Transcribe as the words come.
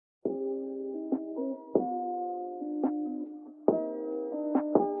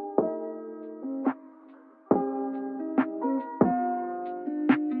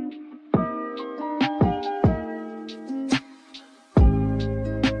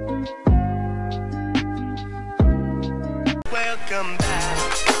Welcome back.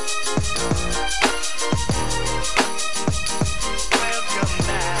 Welcome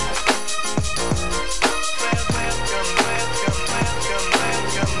back.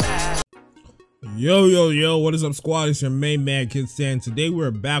 Welcome back. Yo, what is up, squad? It's your main man, KiddStan. Today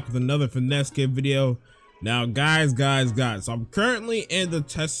we're back with another finesse kit video. Now, guys, so I'm currently in the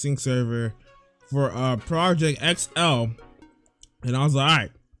testing server for Project XL, and I was like,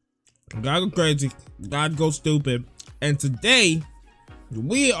 alright, gotta go crazy, gotta go stupid, and today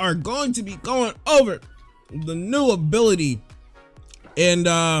we are going to be going over the new ability in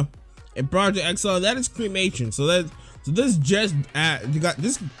Project XL. That is Cremation. So this just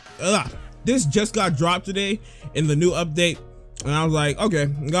got dropped today in the new update, and I was like, okay,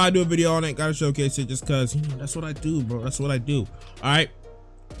 gotta do a video on it, gotta showcase it, just cause that's what I do, bro. That's what I do. All right,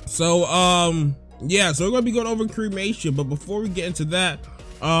 so yeah, so we're gonna be going over Cremation, but before we get into that,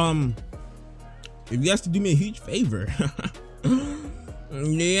 if you guys could do me a huge favor,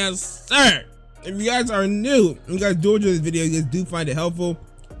 yes sir, if you guys are new, you guys do enjoy this video, you guys do find it helpful,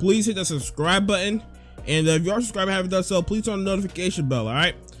 please hit that subscribe button, and if you are subscribed and haven't done so, please turn on the notification bell. All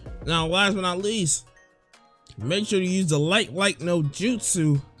right, now last but not least, make sure to use the like no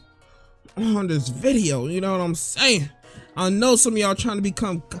jutsu on this video. You know what I'm saying? I know some of y'all trying to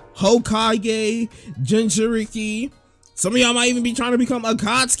become Hokage, Jinchuriki. Some of y'all might even be trying to become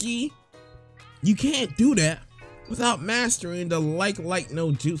Akatsuki. You can't do that without mastering the like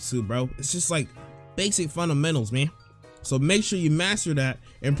no jutsu, bro. It's just like basic fundamentals, man. So make sure you master that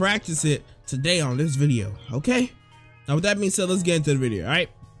and practice it today on this video, okay? Now with that being said, let's get into the video, all right?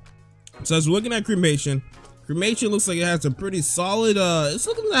 So as we're looking at Cremation looks like it has a pretty solid, it's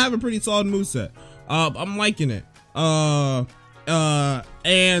looking to have a pretty solid moveset. I'm liking it. Honestly,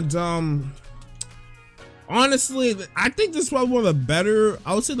 I think this is probably one of the better,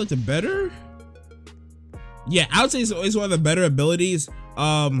 I would say like the better, yeah, I would say it's one of the better abilities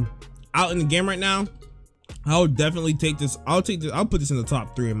out in the game right now. I would definitely take this. I'll put this in the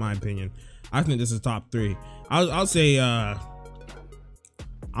top 3 in my opinion. I think this is top 3. I'll say I'm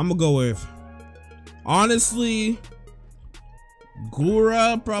gonna go with, honestly,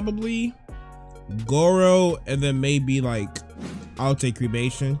 Gura, probably Goro, and then maybe like I'll take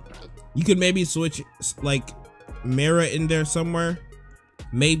Cremation. You could maybe switch like Mira in there somewhere,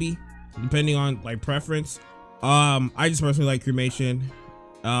 maybe, depending on like preference. I just personally like Cremation,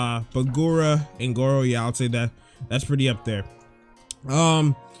 but Gura and Goro, yeah, I'll say that's pretty up there.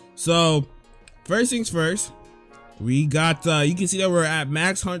 So first things first, we got you can see that we're at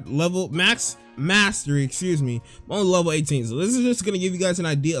max mastery, excuse me, only level 18. So this is just gonna give you guys an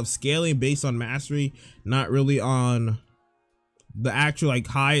idea of scaling based on mastery, not really on the actual like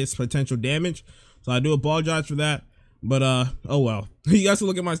highest potential damage. So I do apologize for that, but oh well. You guys can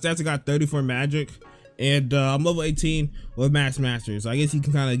look at my stats. I got 34 magic, and I'm level 18 with max mastery. So I guess you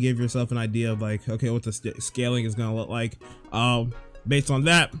can kind of give yourself an idea of like, okay, what the scaling is gonna look like based on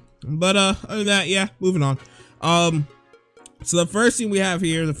that. But other than that, yeah, moving on. So the first thing we have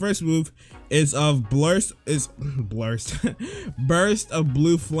here, the first move is of burst of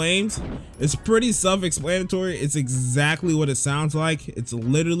blue flames. It's pretty self-explanatory. It's exactly what it sounds like. It's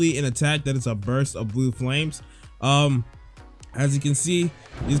literally an attack that is a burst of blue flames. As you can see,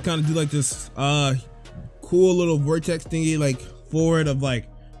 you just kind of do like this cool little vortex thingy like forward of like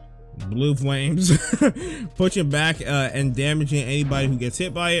blue flames, pushing back and damaging anybody who gets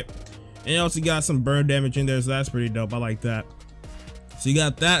hit by it. And you also got some burn damage in there, so that's pretty dope. I like that. So you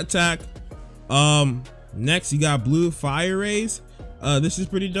got that attack. Next you got blue fire rays. This is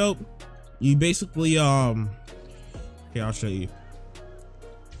pretty dope. You basically here, I'll show you.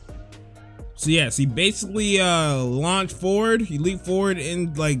 So yeah, so you basically launch forward, you leap forward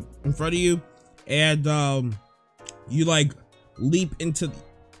in like in front of you, and you like leap into,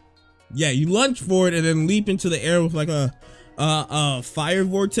 yeah, you lunge forward and then leap into the air with like a fire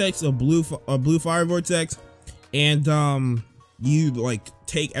vortex, a blue fire vortex, and you like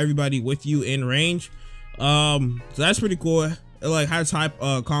take everybody with you in range. So that's pretty cool. It like has high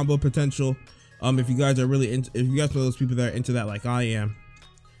combo potential. If you guys are really into, if you guys know those people that are into that like I am,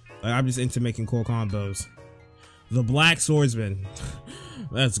 like I'm just into making cool combos. The Black Swordsman,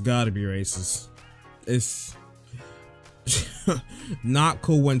 that's gotta be racist. It's not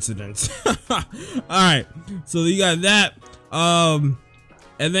coincidence. All right, so you got that. And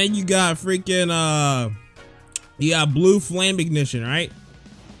then you got freaking you got blue flame ignition, right?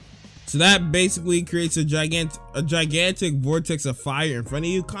 So that basically creates a gigantic vortex of fire in front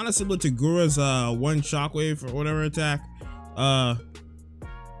of you, kind of similar to Gura's one shockwave or whatever attack.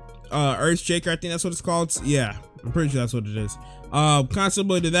 Earthshaker, I think that's what it's called. Yeah, I'm pretty sure that's what it is. Kind of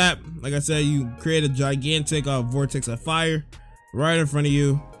similar to that. Like I said, you create a gigantic vortex of fire right in front of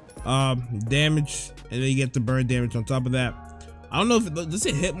you. Damage, and then you get the burn damage on top of that. I don't know if does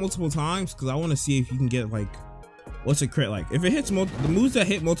it hit multiple times, because I want to see if you can get like what's a crit like. If it hits the moves that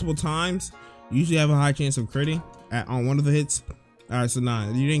hit multiple times usually have a high chance of critting on one of the hits. All right, so nah,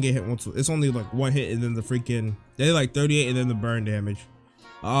 you didn't get hit multiple. It's only like one hit and then the freaking they like 38 and then the burn damage.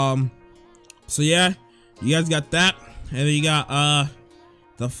 So yeah, you guys got that, and then you got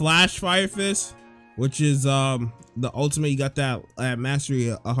the Flash Fire Fist, which is the ultimate. You got that at mastery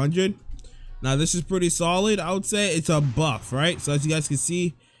 100. Now this is pretty solid. I would say it's a buff, right? So as you guys can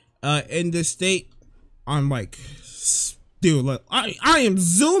see, in this state, I'm like, dude, look, I am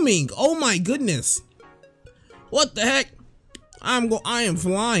zooming. Oh my goodness, what the heck? I am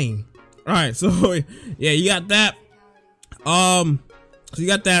flying. All right, so yeah, you got that. So you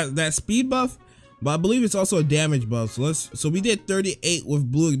got that speed buff, but I believe it's also a damage buff. So we did 38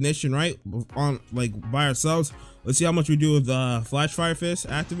 with blue ignition, right? On like by ourselves. Let's see how much we do with Flash Fire Fist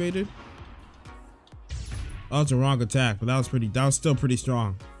activated. Oh, it's a wrong attack, but that was still pretty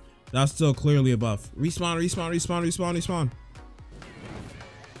strong. That was still clearly a buff. Respawn.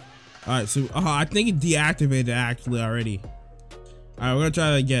 All right, so I think it deactivated actually already. All right, we're gonna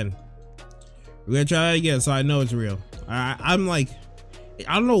try that again. So I know it's real. I'm like,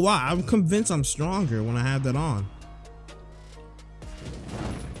 I don't know why. I'm convinced I'm stronger when I have that on.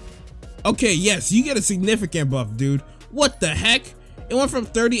 Okay, yes, you get a significant buff, dude. What the heck? It went from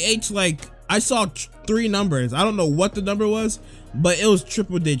 38 to like, I saw 3 numbers. I don't know what the number was, but it was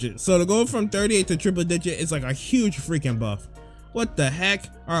triple digit. So to go from 38 to triple digit is like a huge freaking buff. What the heck?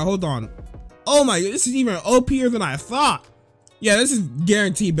 All right, hold on. Oh my, this is even OP'er than I thought. Yeah, this is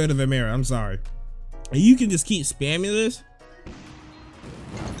guaranteed better than Mira. I'm sorry. And you can just keep spamming this.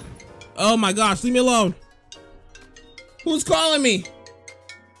 Oh my gosh, leave me alone. Who's calling me?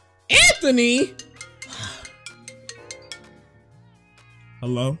 Anthony?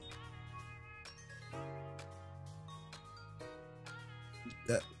 Hello?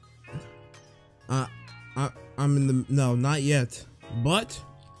 I'm in the, no, not yet, but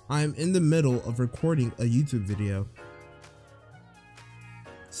I'm in the middle of recording a YouTube video.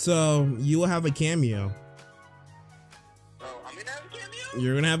 So you will have a cameo. Oh, I'm gonna have a cameo?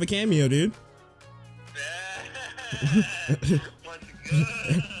 You're gonna have a cameo, dude. What's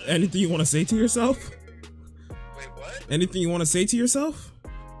good? Anything you want to say to yourself? Wait, what? Anything you want to say to yourself?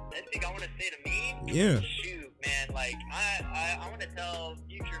 Anything I want to say to me? Yeah. Shoot, man. Like I want to tell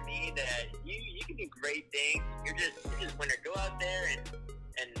future me that you can do great things. You're just winner. Go out there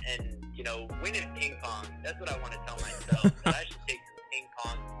and you know, win in ping pong. That's what I want to tell myself. That I should take some ping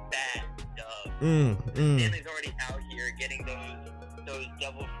pong bad stuff. Stanley's already out here getting those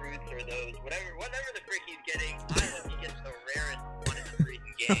double fruits or those whatever the frick he's getting. I hope he gets the rarest one in the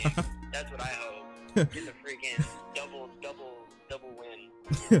freaking game. That's what I hope. Get the freaking double win.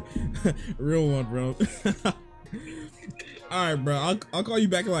 Real one, bro. All right, bro. I'll call you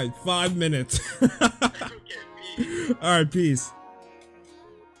back in like 5 minutes. Okay, all right, peace.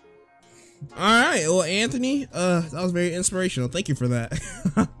 All right, well, Anthony, that was very inspirational. Thank you for that.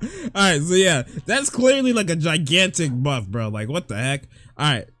 All right, so yeah, that's clearly like a gigantic buff, bro. Like, what the heck? All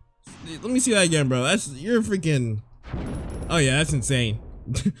right, let me see that again, bro. You're freaking. Oh yeah, that's insane.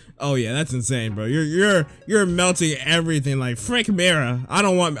 Oh yeah, that's insane, bro. You're melting everything like Frank Mira. I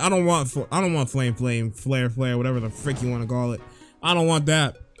don't want flame, flare, whatever the frick you want to call it. I don't want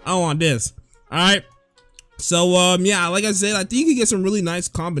that. I want this. All right. So yeah, like I said, I think you can get some really nice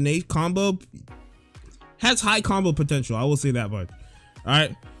combo. Has high combo potential. I will say that much. All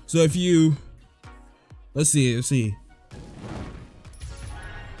right. So if you, let's see.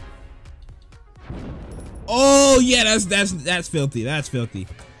 Oh yeah, that's filthy. That's filthy.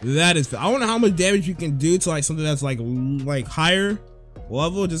 That is. I wonder how much damage you can do to like something that's like higher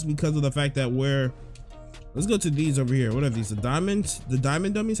level, just because of the fact that we're. Let's go to these over here. What are these? The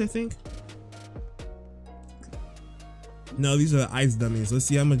diamond dummies, I think. No, these are ice dummies. Let's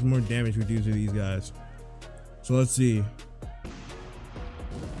see how much more damage we do to these guys. So let's see.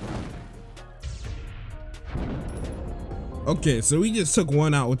 Okay, so we just took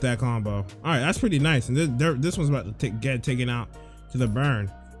one out with that combo. All right, that's pretty nice. And this one's about to get taken out to the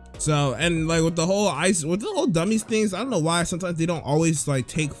burn. So, and like with the whole dummies things, I don't know why sometimes they don't always like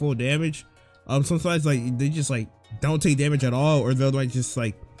take full damage. Sometimes like they just like don't take damage at all, or they'll like just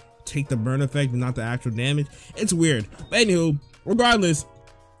like take the burn effect and not the actual damage. It's weird. But anywho, regardless,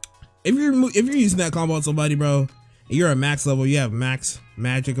 if you're using that combo on somebody, bro, and you're at max level, you have max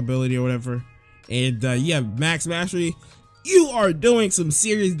magic ability or whatever, and you have max mastery, you are doing some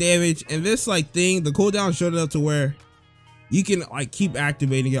serious damage. And this like thing, the cooldown showed it up to where you can like keep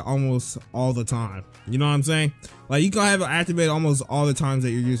activating it almost all the time. You know what I'm saying? Like you can have it activated almost all the times that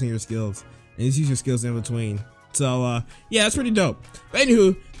you're using your skills, and just use your skills in between. So yeah, that's pretty dope. But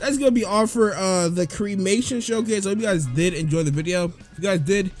anywho, that's gonna be all for the Cremation showcase. I hope you guys did enjoy the video. If you guys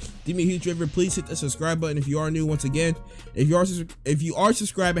did, do me a huge favor, please hit the subscribe button if you are new. Once again, if you are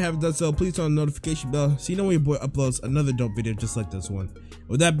subscribed and haven't done so, please turn on the notification bell so you know when your boy uploads another dope video just like this one.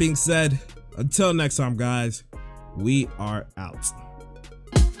 With that being said, until next time guys, we are out.